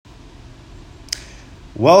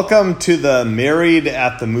Welcome to the Married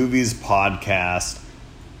at the Movies podcast.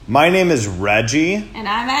 My name is Reggie. And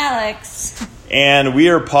I'm Alex. And we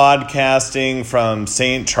are podcasting from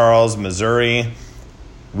St. Charles, Missouri.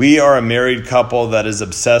 We are a married couple that is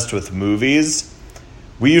obsessed with movies.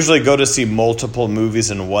 We usually go to see multiple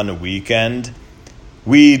movies in one weekend.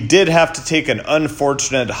 We did have to take an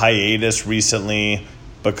unfortunate hiatus recently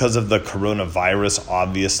because of the coronavirus,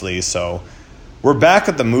 obviously, so we're back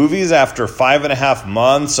at the movies after 5.5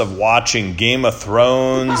 months of watching Game of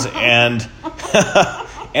Thrones and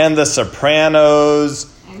and The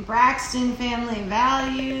Sopranos. And Braxton Family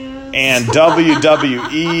Values. And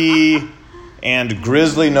WWE. And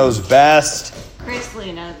Grizzly Knows Best.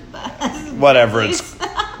 Grizzly Knows Best.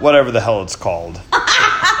 Whatever the hell it's called.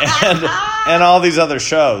 and all these other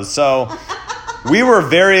shows. So we were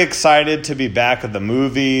very excited to be back at the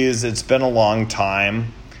movies. It's been a long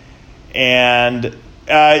time. And,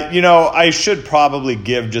 I should probably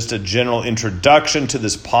give just a general introduction to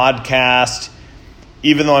this podcast,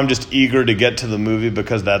 even though I'm just eager to get to the movie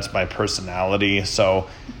because that's my personality. So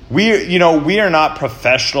we are not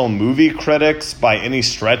professional movie critics by any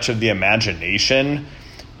stretch of the imagination.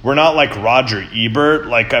 We're not like Roger Ebert.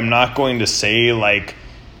 Like, I'm not going to say, like,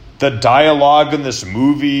 the dialogue in this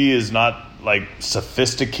movie is not, like,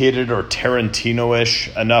 sophisticated or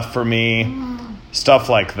Tarantino-ish enough for me. Stuff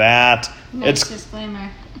like that. Nice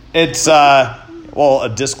disclaimer. It's, a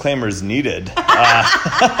disclaimer is needed.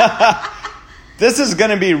 This is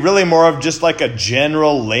going to be really more of just like a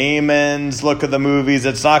general layman's look at the movies.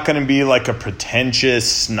 It's not going to be like a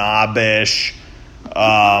pretentious, snobbish,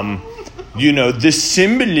 the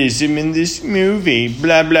symbolism in this movie,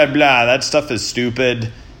 blah, blah, blah. That stuff is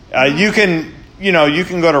stupid. You can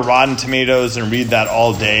go to Rotten Tomatoes and read that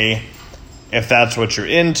all day if that's what you're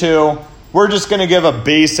into. We're just going to give a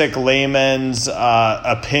basic layman's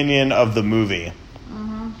opinion of the movie.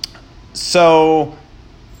 Mm-hmm. So,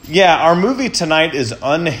 our movie tonight is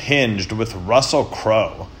Unhinged with Russell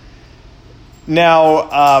Crowe.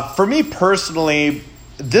 Now, for me personally,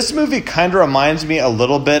 this movie kind of reminds me a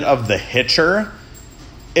little bit of The Hitcher.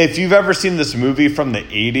 If you've ever seen this movie from the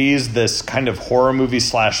 80s, this kind of horror movie /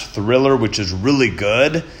 thriller, which is really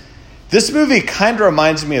good, this movie kind of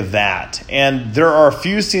reminds me of that. And there are a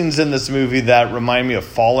few scenes in this movie that remind me of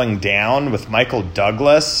Falling Down with Michael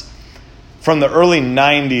Douglas from the early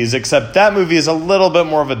 90s, except that movie is a little bit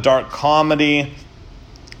more of a dark comedy.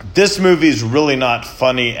 This movie is really not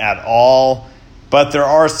funny at all, but there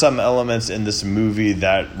are some elements in this movie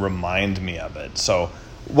that remind me of it. So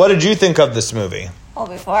what did you think of this movie? Well,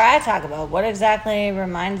 before I talk about what exactly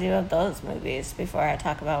reminds you of those movies, before I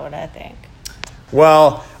talk about what I think.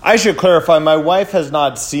 Well, I should clarify, my wife has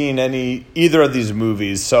not seen either of these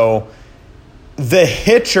movies, so The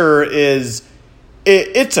Hitcher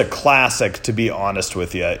it's a classic, to be honest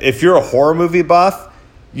with you. If you're a horror movie buff,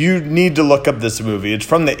 you need to look up this movie. It's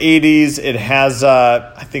from the 80s. It has,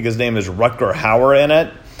 I think his name is Rutger Hauer in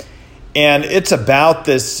it, and it's about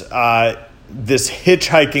this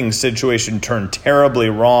hitchhiking situation turned terribly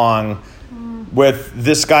wrong with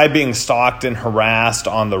this guy being stalked and harassed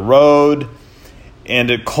on the road.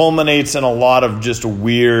 And it culminates in a lot of just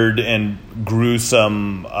weird and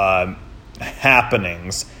gruesome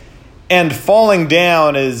happenings. And Falling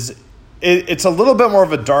Down it's a little bit more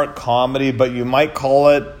of a dark comedy, but you might call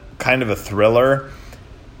it kind of a thriller.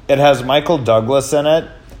 It has Michael Douglas in it.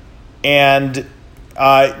 And,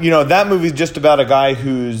 that movie's just about a guy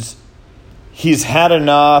he's had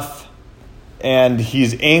enough and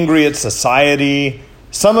he's angry at society.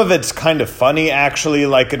 Some of it's kind of funny, actually.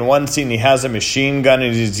 Like in one scene, he has a machine gun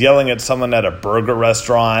and he's yelling at someone at a burger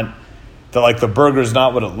restaurant that the burger's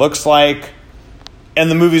not what it looks like.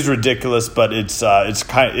 And the movie's ridiculous, but it's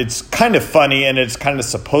kind of funny, and it's kind of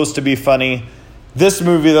supposed to be funny. This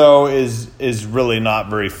movie, though, is really not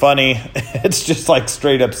very funny. It's just like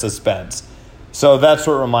straight up suspense. So that's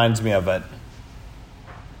what reminds me of it.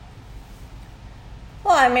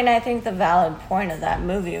 Well, I think the valid point of that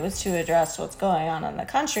movie was to address what's going on in the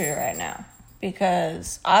country right now.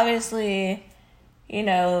 Because obviously,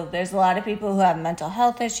 there's a lot of people who have mental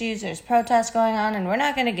health issues. There's protests going on, and we're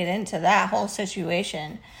not going to get into that whole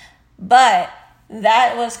situation. But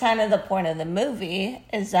that was kind of the point of the movie,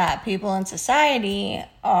 is that people in society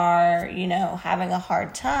are, having a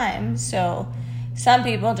hard time. So some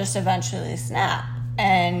people just eventually snap.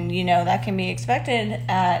 And, that can be expected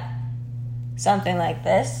at something like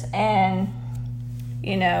this. And,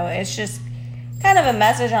 it's just kind of a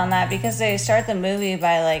message on that, because they start the movie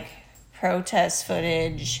by protest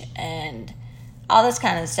footage and all this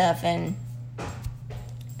kind of stuff, and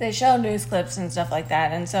they show news clips and stuff like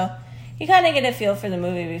that. And so you kind of get a feel for the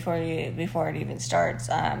movie before it even starts.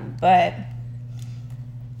 But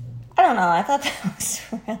I don't know. I thought that was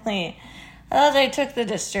really. I thought they took the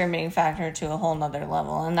disturbing factor to a whole nother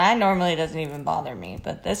level, and that normally doesn't even bother me.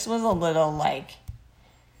 But this was a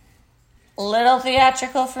little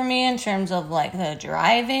theatrical for me in terms of like the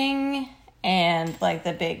driving and like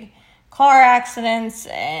the big car accidents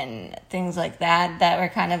and things like that were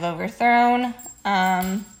kind of overthrown.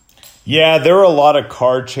 Yeah, there were a lot of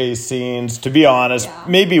car chase scenes. To be honest,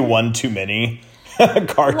 maybe one too many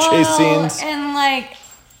chase scenes. And like,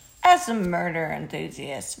 as a murder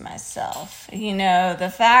enthusiast myself,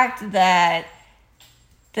 the fact that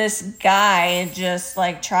this guy just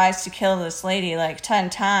like tries to kill this lady like 10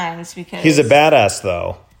 times because he's a badass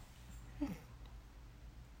though.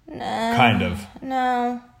 No. Kind of.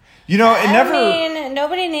 No. I mean,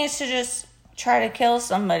 nobody needs to just try to kill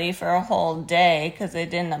somebody for a whole day because they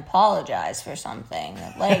didn't apologize for something.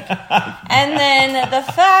 Like, and then the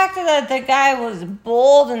fact that the guy was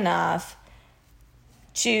bold enough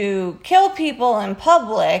to kill people in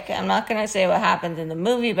public. I'm not going to say what happened in the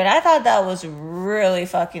movie, but I thought that was really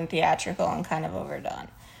fucking theatrical and kind of overdone.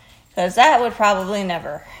 Because that would probably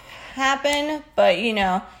never happen, but,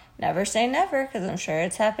 never say never, because I'm sure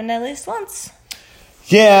it's happened at least once.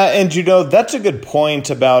 Yeah, and that's a good point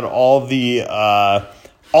about all the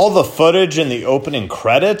footage in the opening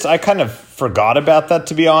credits. I kind of forgot about that,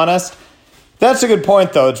 to be honest. That's a good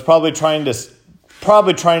point, though. It's probably trying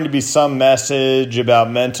to be some message about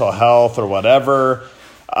mental health or whatever.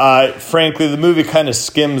 Frankly, the movie kind of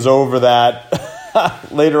skims over that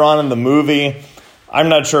later on in the movie. I'm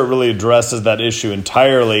not sure it really addresses that issue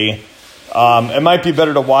entirely. It might be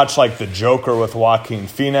better to watch like The Joker with Joaquin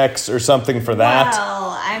Phoenix or something for that.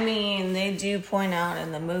 Well, I mean, they do point out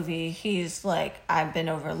in the movie, he's like, I've been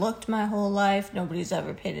overlooked my whole life. Nobody's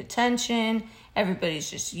ever paid attention. Everybody's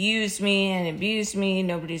just used me and abused me.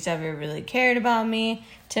 Nobody's ever really cared about me.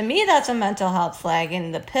 To me, that's a mental health flag,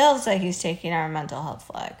 and the pills that he's taking are a mental health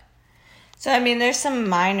flag. So, I mean, there's some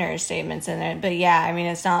minor statements in there, but yeah, I mean,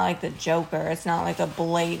 it's not like The Joker. It's not like a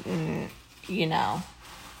blatant,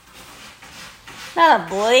 not a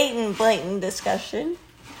blatant discussion.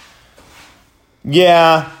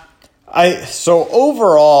 Yeah. So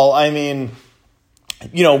overall, I mean,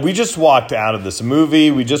 we just walked out of this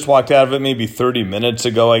movie. We just walked out of it maybe 30 minutes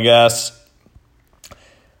ago, I guess.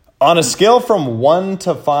 On a scale from 1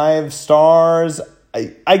 to 5 stars,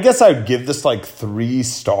 I guess I would give this like 3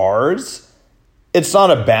 stars. It's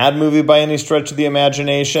not a bad movie by any stretch of the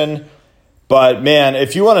imagination. But man,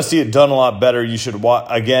 if you want to see it done a lot better, you should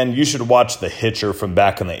watch The Hitcher from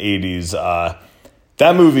back in the 80s.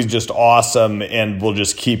 That movie's just awesome and will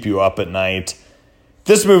just keep you up at night.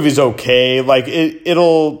 This movie's okay. Like it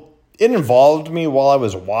involved me while I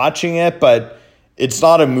was watching it, but it's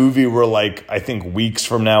not a movie where like I think weeks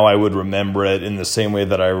from now I would remember it in the same way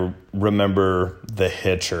that I remember The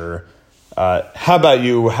Hitcher. How about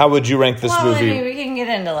you? How would you rank this movie? I mean, we can get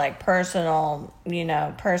into like personal,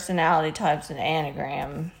 personality types and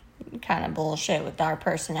Enneagram kind of bullshit with our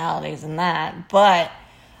personalities and that. But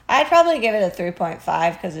I'd probably give it a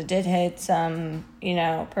 3.5 because it did hit some,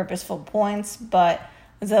 purposeful points. But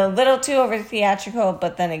it was a little too over theatrical.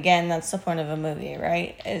 But then again, that's the point of a movie,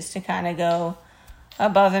 right? Is to kind of go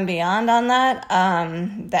above and beyond on that.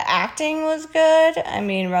 The acting was good. I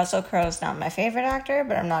mean, Russell Crowe's not my favorite actor,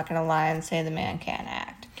 but I'm not going to lie and say the man can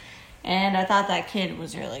act. And I thought that kid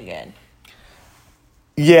was really good.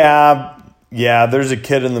 Yeah, there's a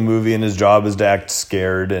kid in the movie and his job is to act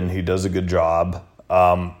scared and he does a good job.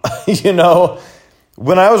 When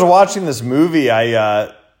I was watching this movie,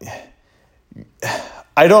 I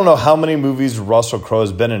don't know how many movies Russell Crowe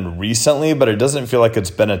has been in recently, but it doesn't feel like it's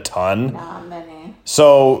been a ton. Not many.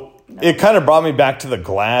 So it kind of brought me back to The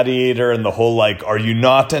Gladiator and the whole, like, are you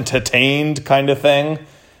not entertained kind of thing.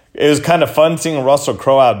 It was kind of fun seeing Russell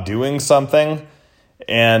Crowe out doing something.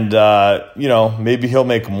 And, maybe he'll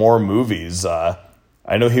make more movies. I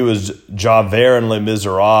know he was Javert in Les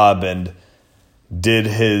Miserables and did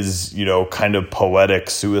his, kind of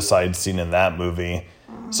poetic suicide scene in that movie.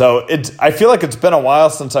 So I feel like it's been a while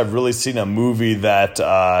since I've really seen a movie that,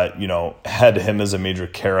 had him as a major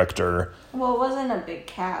character. Well, it wasn't a big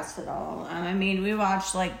cast at all. I mean, we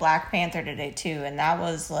watched, like, Black Panther today, too, and that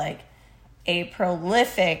was, like, a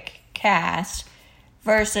prolific cast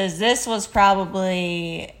versus this was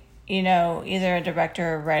probably, either a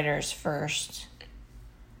director or writer's first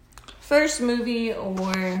movie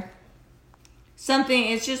or something.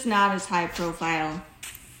 It's just not as high profile.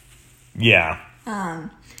 Yeah. But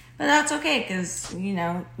that's okay because,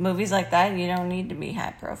 movies like that, you don't need to be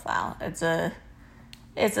high profile. It's a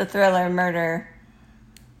thriller murder.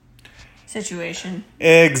 situation.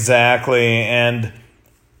 Exactly. And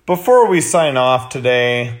before we sign off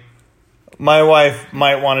today, my wife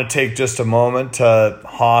might want to take just a moment to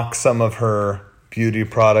hawk some of her beauty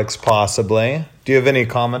products, possibly. Do you have any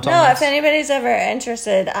comment on No, this? if anybody's ever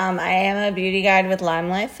interested, I am a beauty guide with Lime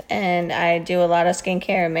Life, and I do a lot of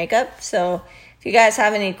skincare and makeup. So if you guys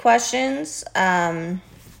have any questions,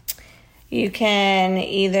 you can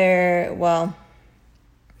either, well,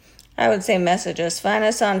 I would say message us. Find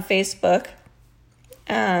us on Facebook.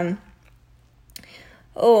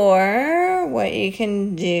 Or what you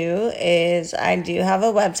can do is I do have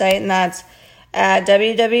a website, and that's at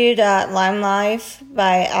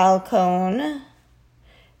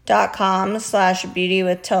www.limelifebyalcone.com/beauty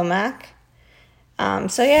with Tomac.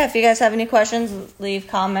 So yeah, if you guys have any questions, leave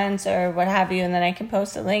comments or what have you, and then I can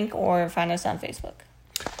post a link or find us on Facebook.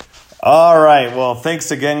 All right. Well, thanks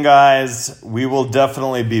again, guys. We will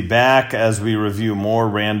definitely be back as we review more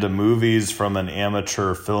random movies from an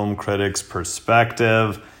amateur film critic's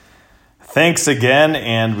perspective. Thanks again,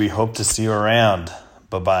 and we hope to see you around.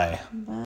 Bye-bye. Bye.